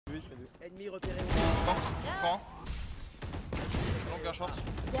Ennemi repéré. Quand long, un short.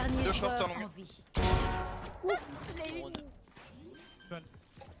 Dernier Deux shorts, joueur un long. en vie. Je l'ai eu.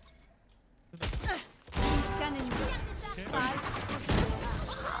 Qu'un ennemi.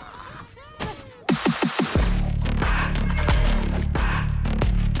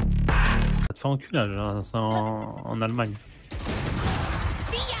 Ça te fait enculage, hein, c'est en Allemagne.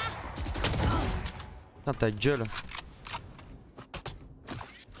 Putain, ta gueule.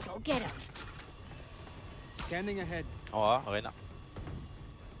 Go get him. Scanning ahead. Oh, Rena.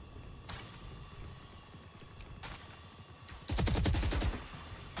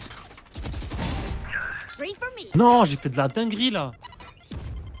 Straight for me. Non, j'ai fait de la dinguerie là.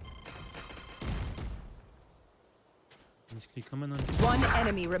 Inscrit comme un indice. One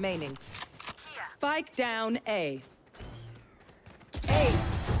enemy remaining. Spike down A.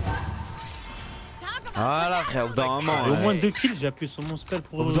 Voilà, frère, au bout d'un moment. Au moins 2 kills, j'ai appuyé sur mon spell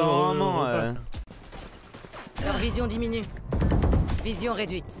pour. Au bout d'un moment, Leur vision diminue. Vision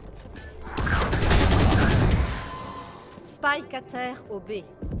réduite. Spike à terre au B.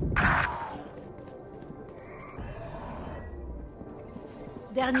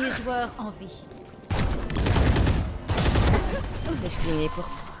 Dernier joueur en vie. C'est fini pour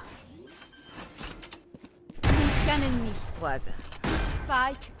toi. Qu'un ennemi. Croise.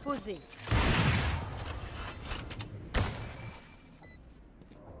 Spike posé.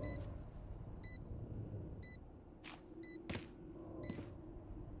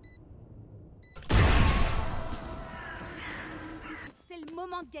 C'est le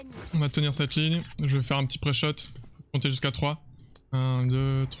moment de gagner. On va tenir cette ligne. Je vais faire un petit pré-shot. Compter jusqu'à 3. 1,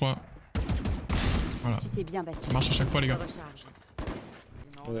 2, 3. Voilà. Tu t'es bien battu. Ça marche à chaque fois, les gars. Recharge.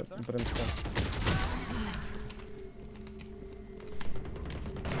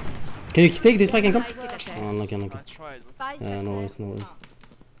 Can you take this spike and come? Oh, unlucky, unlucky. Spike No worries, no worries.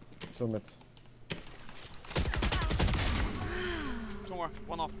 Don't worry,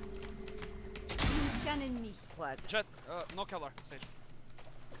 one off. Qu'un ennemi. Croise. Jet, no color, Sage.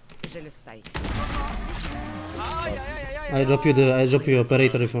 J'ai le spike. I drop you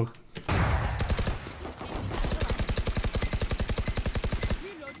operator if you want.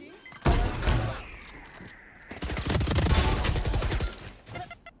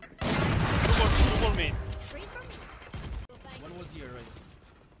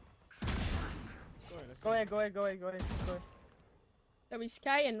 Go ahead. There is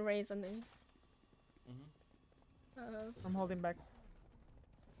Sky and Raze on them. I'm holding back.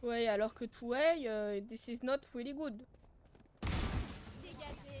 Ouais, alors que Touay, this is not really good.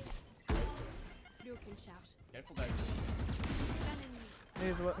 Dégagé. Plus aucune charge. Careful, guys. Qu'un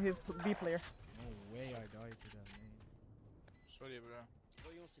ennemi. He's B player. No way I died to that man. Sorry, bro.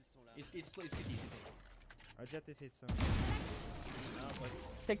 Voyons s'ils sont là. It's city. I jet is it, so.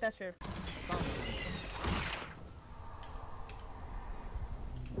 Take that sheriff.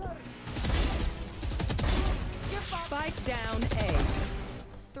 Spike down A.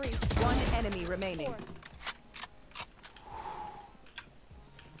 3. One enemy remaining.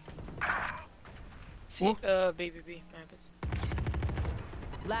 See, B.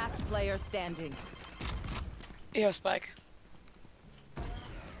 Last player standing. Yeah, Spike.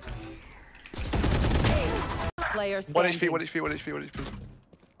 Player One standing. HP.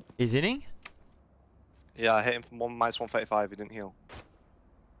 He's inning? Yeah, I hit him for minus 135, he didn't heal.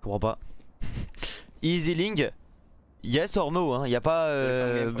 Je comprends pas. Easy Ling. Yes or no, hein. Y a pas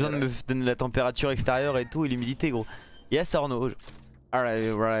besoin de me donner la température extérieure et tout et l'humidité, gros. Yes or no.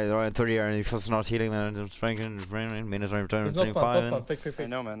 Alright, 30 and it's not healing, and strength and brain, minus return, 25. I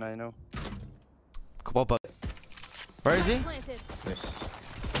know, man, I know. Comprends pas. Where is he? Planted.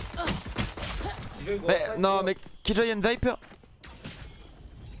 Mais, non, mais Killjoy and Viper?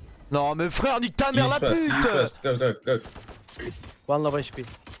 Non, mais frère, nique ta mère la pute! Go. One low HP.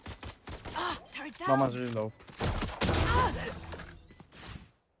 Ah, turret down. Mama's really low.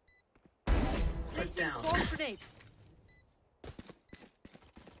 Placing swarm grenade.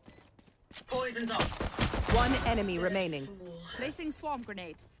 Poison's off. One enemy remaining. Placing swarm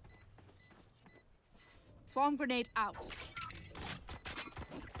grenade. Swarm grenade out.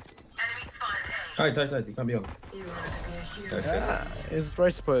 Tight, you can't be on. It's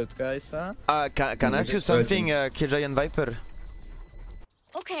right spot, guys, huh? Can I ask you something, Killjoy and Viper?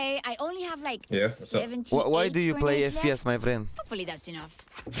 Okay, I only have like 70. Why do you play FPS, my friend? Hopefully that's enough.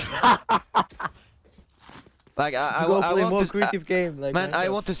 Like I play want more to creative game. Like man, I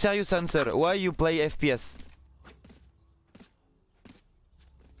want a serious answer. Why you play FPS?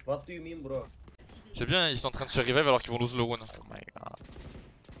 What do you mean, bro? C'est bien, ils sont en train de se revive alors qu'ils vont lose le one. Oh my god.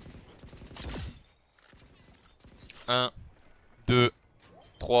 1, 2,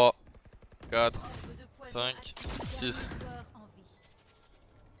 3, 4, 5, 6.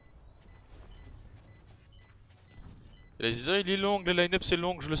 Les Isa il est long, le line-up c'est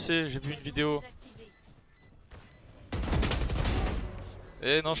long, je le sais, j'ai vu une vidéo.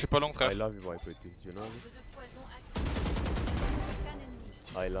 Eh non, je suis pas long, frère. I love you, my pretty, you know me?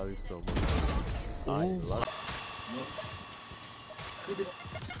 I love you so much. I love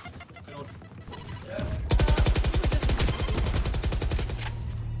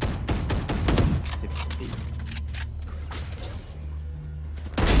C'est pris.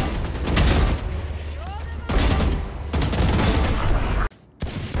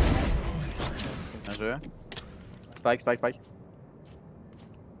 Bien joué. Spike, spike, spike.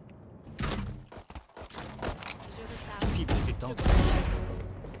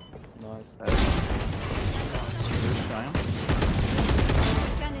 Nice.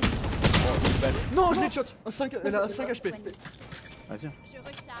 Non, je l'ai shot. Elle a 5 HP. Vas-y.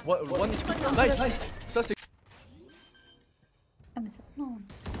 One HP. Nice. Ça c'est. Ah mais ça... Non.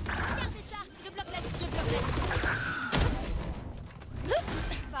 Regardez ça, je bloque la...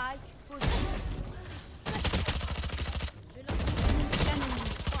 Spike, pose.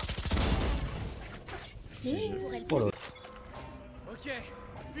 Je lance Oh là. Ok,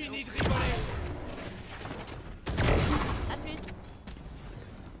 fini de rigoler. A plus.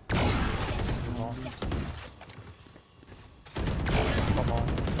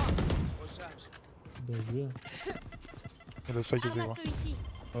 Bien joué. Il a spike aussi, quoi.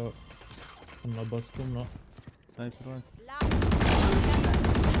 Oh. Comme la basse comme là. Ça va être loin. Là.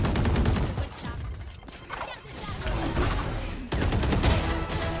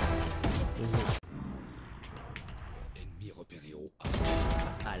 Ennemi repéré au A.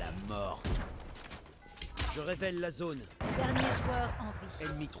 À la mort. Je révèle la zone. Dernier joueur en vie.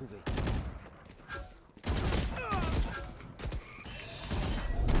 Ennemi trouvé.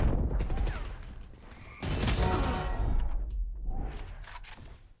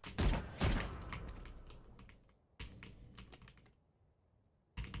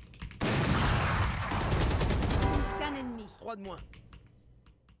 Qu'un ennemi. 3 de moins.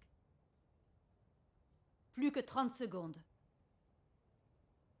 Plus que 30 secondes.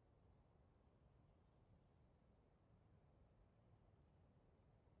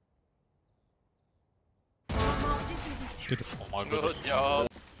 Oh my god.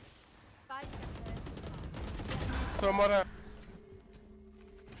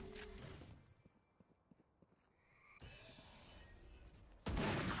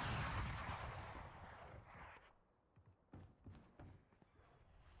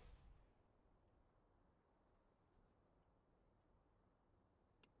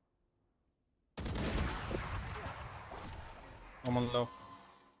 On monte là.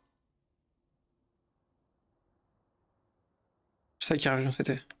 Je sais qu'il y a rien,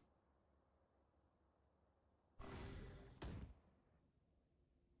 c'était.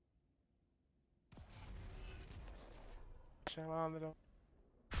 Qu'un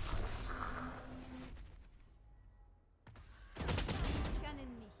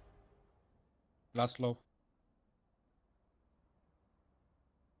ennemi. Last low.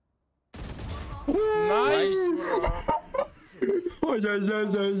 Aïe aïe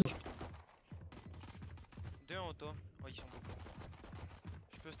aïe aïe. Deux en auto. Oh, ils sont beaucoup.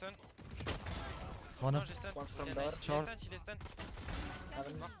 Je peux stun. One Non, j'ai stun. Il est stun, il est stun.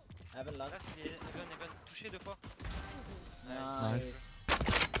 Là, c'est Even. Touché 2 fois. Nice.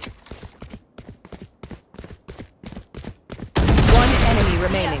 One enemy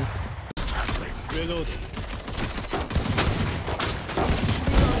remaining. Reload.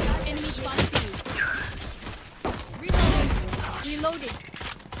 Enemy spotted B. Reloading.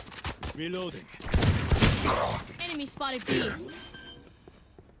 Reloading. Enemy spotted B.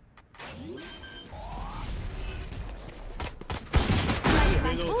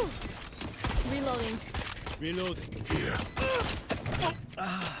 Reload. Reloading. Reloading.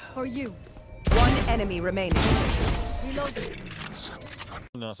 For you. One enemy remaining. Reloading.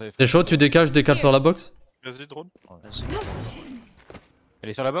 C'est chaud, tu décales, je décale sur la box. Vas-y, drone. Elle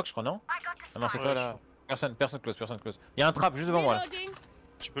est sur la box, je crois, non? Ah non, c'est toi là. Personne close, Y'a un trap juste devant moi là.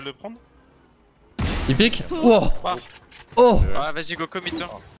 Tu peux le prendre? Il pique? Oh! Oh! Ah, vas-y, go commit.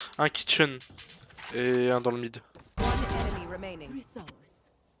 Un kitchen et un dans le mid. One enemy remaining.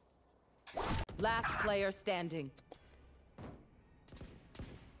 Last player standing.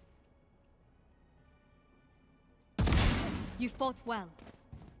 You fought well.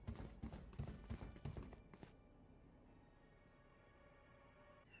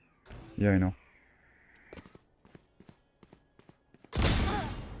 Yeah, I know.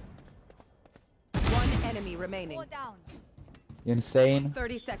 One enemy remaining. Four down. You're insane.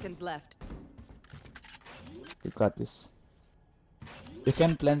 30 seconds left. You got this. You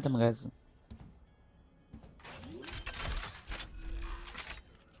can plant them, guys.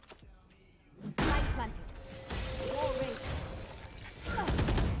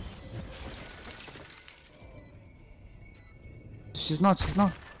 She's not.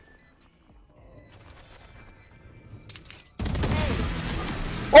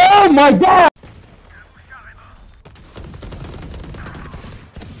 Oh my god!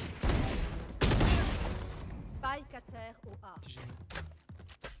 Spike à terre au A.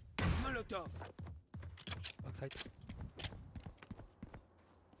 Molotov. Backside.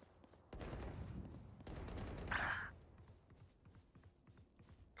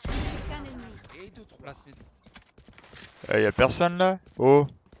 Qu'un ennemi. Et 2-3. Last mid. Y'a personne là? Oh!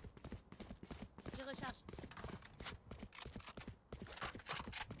 Je recharge.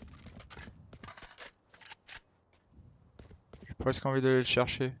 J'ai presque envie d'aller le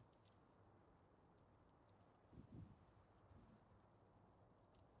chercher.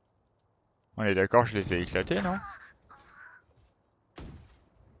 On est d'accord, je les ai éclatés, non?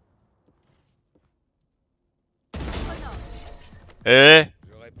 Eh!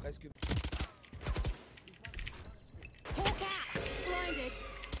 J'aurais presque. Blinded.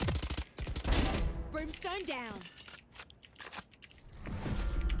 Brimstone down.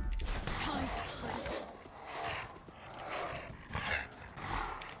 Time to hunt.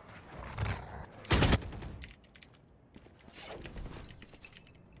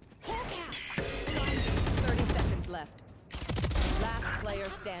 Hawk out. 30 seconds left. Last player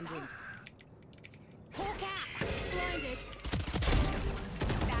standing. Hawk out. Blinded.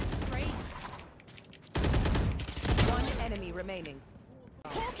 Back straight. One enemy remaining.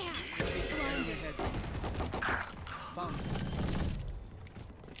 Hawk out. Blinded.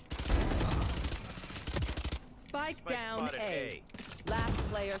 Spike down A. Last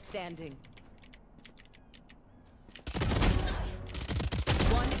player standing.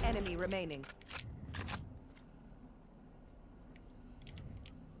 One enemy remaining.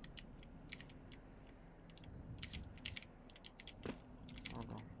 Oh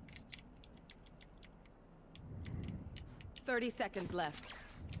non. 30 seconds left.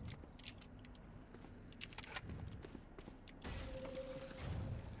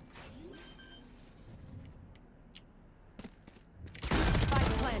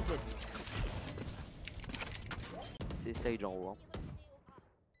 Spike planted. C'est Sage en haut. Hein.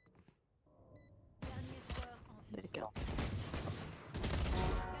 D'accord.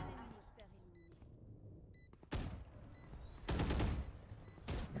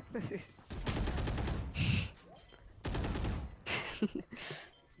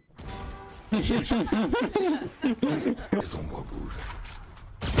 Les ombres bougent.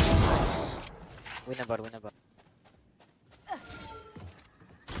 Winnable.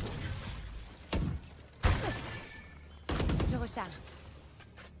 Je recharge.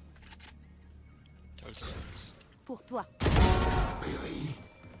 Pour toi.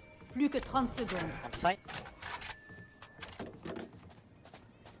 Plus que 30 secondes. Inside.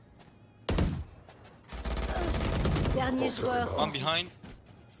 Dernier joueur. One behind.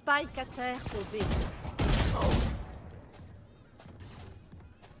 Spike à terre au B.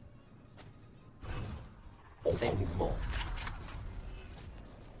 On prend mouvement.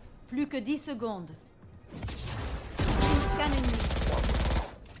 Plus que 10 secondes. Qu'un ennemi.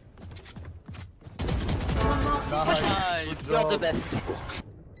 Fleur de baisse.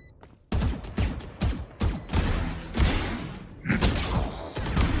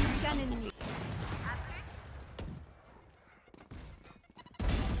 Qu'un ennemi.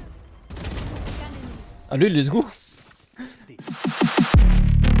 Allez, let's go.